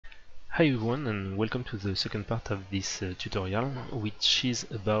Hi everyone, and welcome to the second part of this tutorial, which is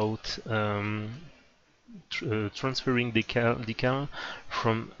about transferring decal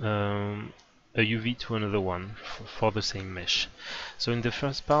from a UV to another one for the same mesh. So in the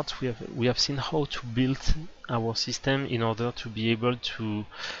first part we have seen how to build our system in order to be able to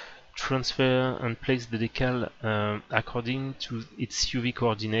transfer and place the decal according to its UV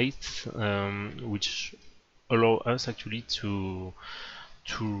coordinates, which allow us actually to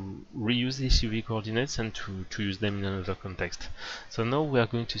reuse these UV coordinates and to use them in another context. So now we are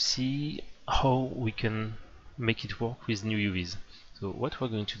going to see how we can make it work with new UVs. So what we're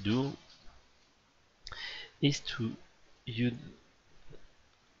going to do is to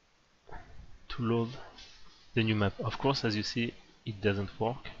load the new map. Of course, as you see, it doesn't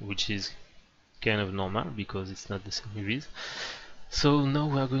work, which is kind of normal because it's not the same UVs. So now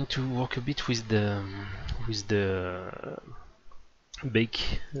we are going to work a bit with the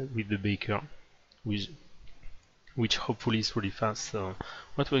baker, which hopefully is really fast. So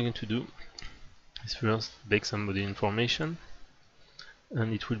what we're going to do is first bake some body information,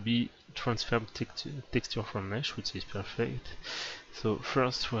 and it will be transfer texture from mesh, which is perfect. So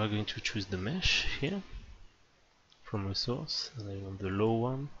first we are going to choose the mesh here from a source, and I want the low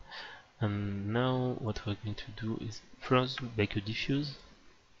one. And now what we're going to do is first bake a diffuse.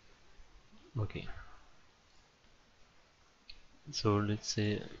 Okay, so let's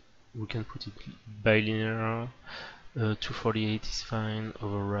say we can put it bilinear. 248 is fine.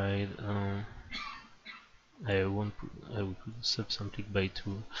 Override. I will put subsampling by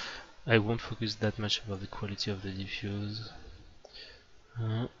 2. I won't focus that much about the quality of the diffuse.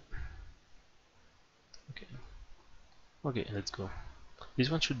 Okay. Okay, let's go. This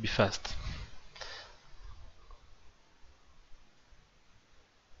one should be fast.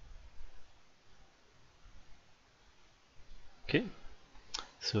 Okay.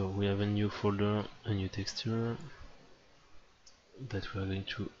 So we have a new folder, a new texture that we are going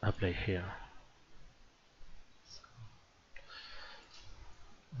to apply here. So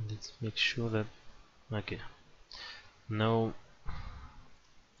let's make sure that okay. Now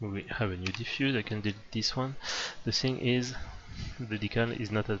we have a new diffuse. I can delete this one. The thing is, the decal is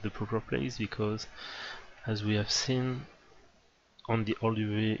not at the proper place because, as we have seen on the old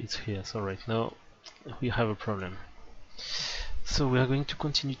UV, it's here. So right now we have a problem. So we are going to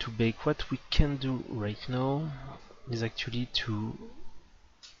continue to bake. What we can do right now is actually to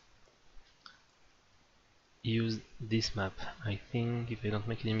use this map. I think, if I don't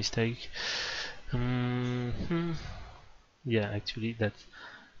make any mistake, yeah, actually that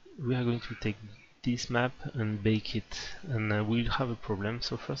we are going to take this map and bake it, and we'll have a problem.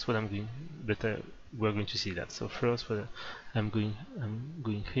 So first what I'm going, but we're going to see that. So first what I'm going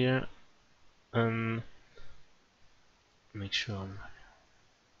here and make sure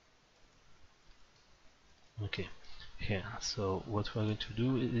okay, here. So what we're going to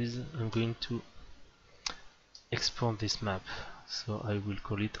do is I'm going to export this map. So I will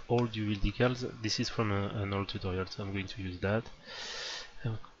call it old UV decals. This is from an old tutorial, so I'm going to use that.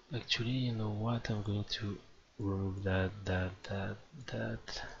 Actually, you know what? I'm going to remove that.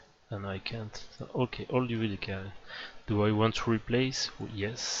 And I can't. So, okay, old UV decal. Do I want to replace?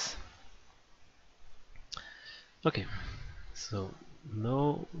 Yes. Okay. So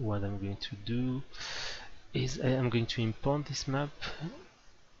now what I'm going to do is I am going to import this map.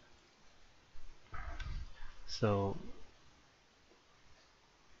 So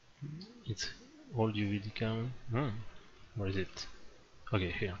it's old UV decal. Where is it? Okay,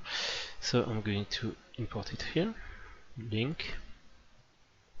 here. So I'm going to import it here. Link.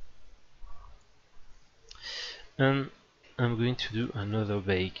 And I'm going to do another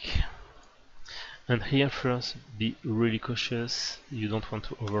bake. And here first, be really cautious. You don't want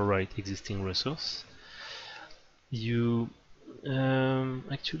to overwrite existing resource. You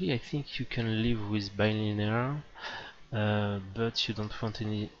actually, I think you can live with bilinear, but you don't want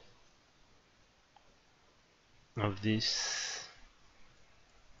any of this.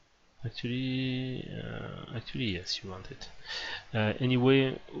 Actually, yes, you want it.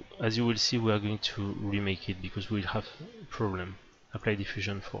 Anyway, as you will see, we are going to remake it because we'll have a problem. Apply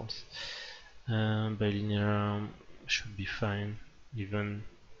diffusion false. Bilinear should be fine, even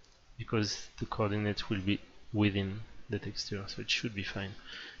because the coordinate will be within the texture, so it should be fine.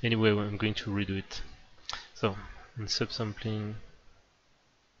 Anyway, I'm going to redo it. So, in subsampling,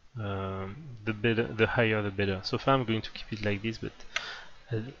 the higher the better. So far I'm going to keep it like this, but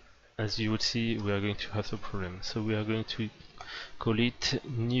as you will see, we are going to have a problem. So we are going to call it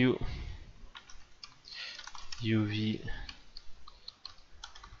new UV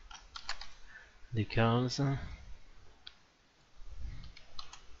decals,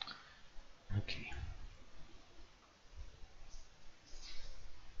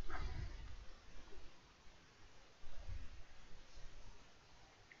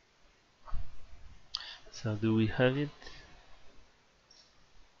 So do we have it?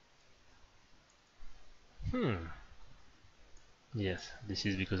 Yes, this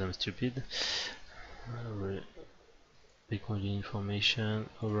is because I'm stupid. Pick only information,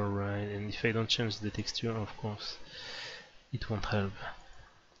 override, and if I don't change the texture, of course, it won't help.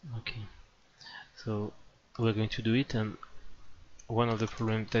 Okay, so we're going to do it, and one of the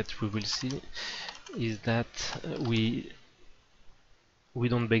problems that we will see is that we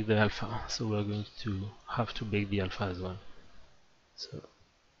don't bake the alpha, so we're going to have to bake the alpha as well. So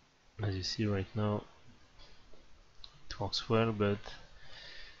as you see right now, it works well, but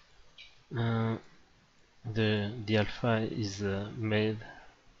the alpha is made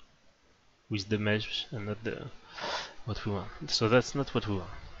with the mesh and not the what we want. So that's not what we want.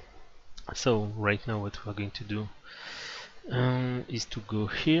 So right now what we're going to do is to go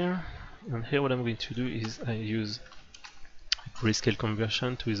here, and here what I'm going to do is I use grayscale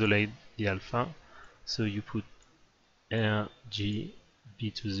conversion to isolate the alpha. So you put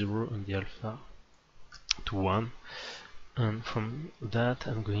RGB to 0 and the alpha to 1, and from that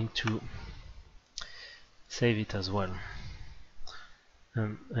I'm going to save it as well.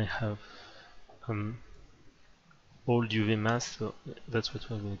 And I have old UV mask, so that's what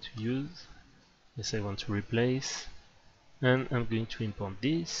we're going to use. Yes, I want to replace, and I'm going to import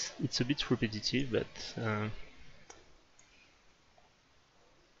this. It's a bit repetitive, but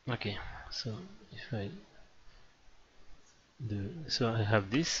okay. So if I do, so I have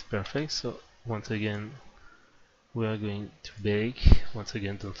this, perfect. So once again, we are going to bake. Once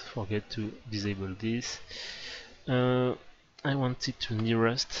again, don't forget to disable this. I want it to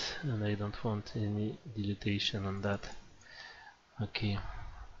nearest, and I don't want any dilatation on that. Okay,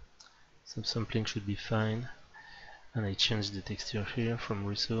 some sampling should be fine, and I change the texture here from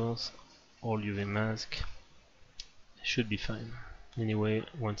resource, all UV mask, should be fine. Anyway,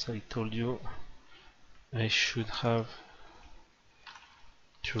 once I told you, I should have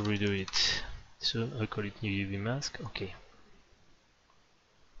to redo it. So I call it new UV mask. Okay.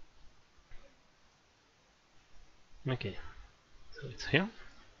 Okay. So it's here.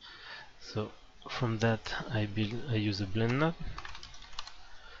 So from that I use a blend node.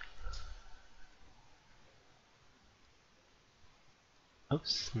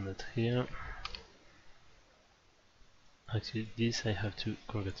 Oops, not here. Actually this I have to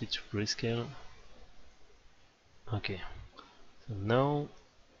convert it to grayscale. Okay. So now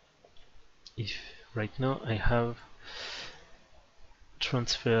if right now I have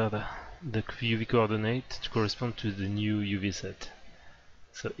transferred the UV coordinate to correspond to the new UV set.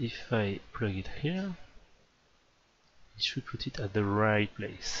 So if I plug it here, it should put it at the right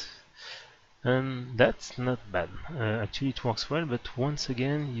place. And that's not bad. Actually it works well, but once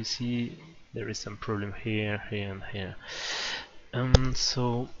again you see there is some problem here, here and here.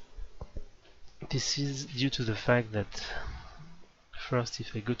 So this is due to the fact that first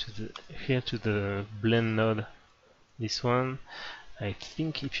if I go to the here to the blend node, this one, I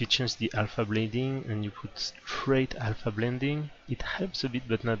think if you change the alpha blending and you put straight alpha blending, it helps a bit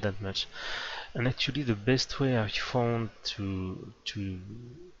but not that much. And actually the best way I found to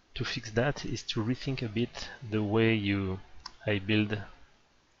fix that is to rethink a bit the way I build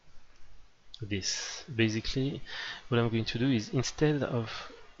this. Basically what I'm going to do is instead of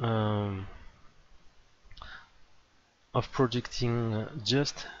projecting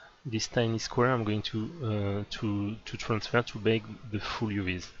just this tiny square, I'm going to transfer to bake the full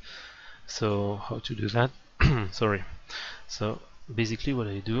UVs. So how to do that? Sorry. So basically what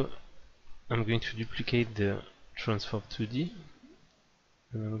I do, I'm going to duplicate the transform 2D,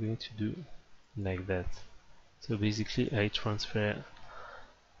 and I'm going to do like that. So basically I transfer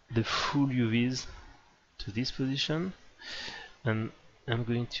the full UVs to this position, and I'm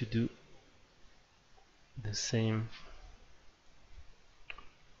going to do the same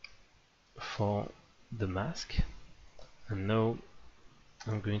for the mask. And now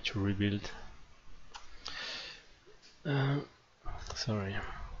I'm going to rebuild sorry,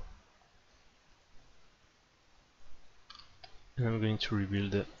 and I'm going to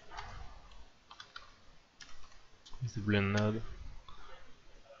rebuild with the blend node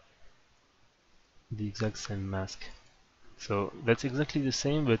the exact same mask. So that's exactly the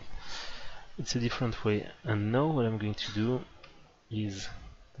same, but it's a different way. And now what I'm going to do is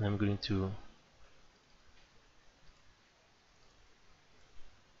I'm going to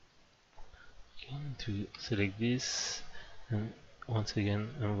select this, and once again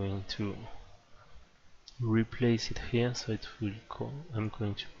I'm going to replace it here, so it will call, I'm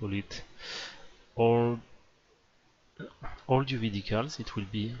going to call it all UV decals. It will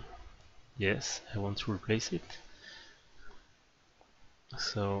be, yes, I want to replace it.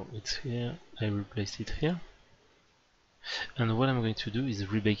 So it's here, I replaced it here. And what I'm going to do is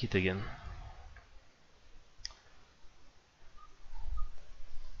rebake it again.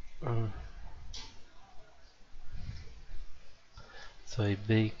 So I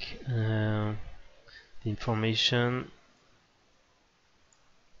bake the information.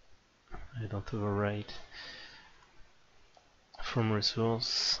 I don't overwrite from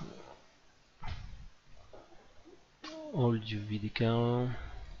resource all UV decal,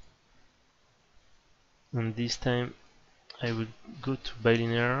 and this time I will go to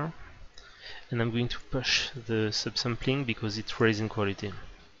bilinear, and I'm going to push the subsampling because it's raising quality.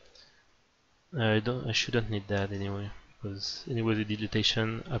 I shouldn't need that anyway, because anyway the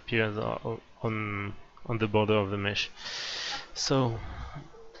dilatation appears on the border of the mesh. So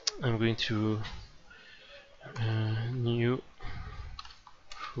I'm going to new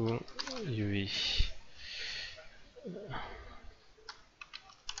full UV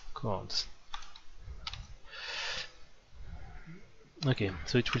chords. Okay,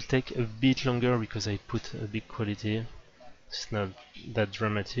 so it will take a bit longer because I put a big quality. It's not that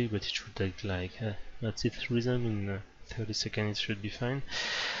dramatic, but it should take like that's it rhythm in 30 seconds. It should be fine.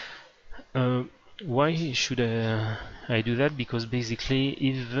 Why should I do that? Because basically,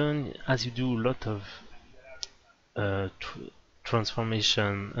 even as you do a lot of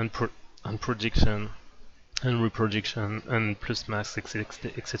transformation and projection and reprojection and plus mask,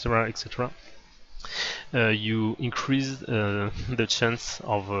 etc., etc., you increase the chance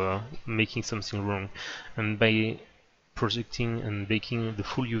of making something wrong, and by projecting and baking the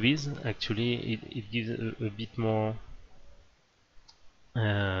full UVs, actually it gives a bit more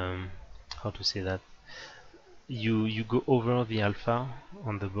how to say that, you go over the alpha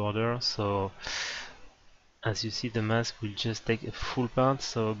on the border, so as you see the mask will just take a full part,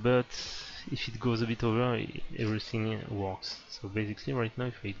 so but if it goes a bit over, everything works. So basically right now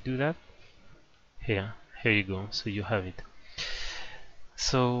if I do that, here you go, so you have it.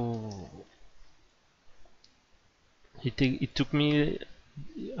 So it took me,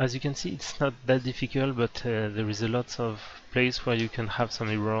 as you can see, it's not that difficult, but there is a lot of place where you can have some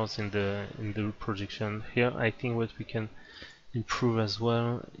errors in the projection. Here I think what we can improve as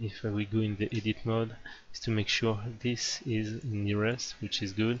well, if we go in the edit mode, is to make sure this is nearest, which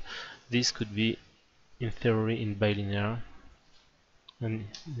is good. This could be in theory in bilinear, and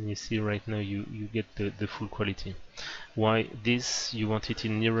you see right now you get the full quality. Why this? You want it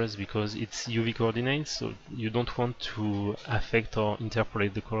in nearest because it's UV coordinates, so you don't want to affect or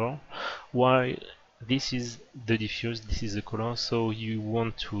interpolate the color. Why this is the diffuse, this is the color, so you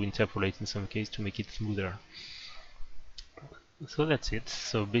want to interpolate in some case to make it smoother. So that's it.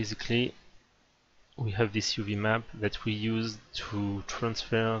 So basically we have this UV map that we use to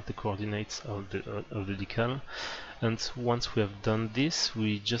transfer the coordinates of the decal, and once we have done this,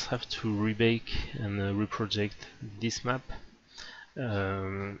 we just have to rebake and reproject this map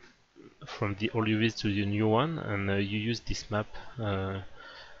from the old UVs to the new one, and you use this map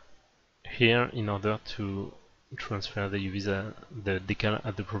here in order to transfer the UVs, the decal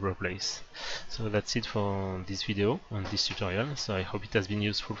at the proper place. So that's it for this video and this tutorial. So I hope it has been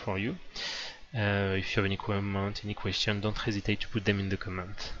useful for you. If you have any comment, any question, don't hesitate to put them in the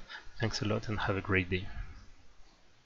comment. Thanks a lot and have a great day.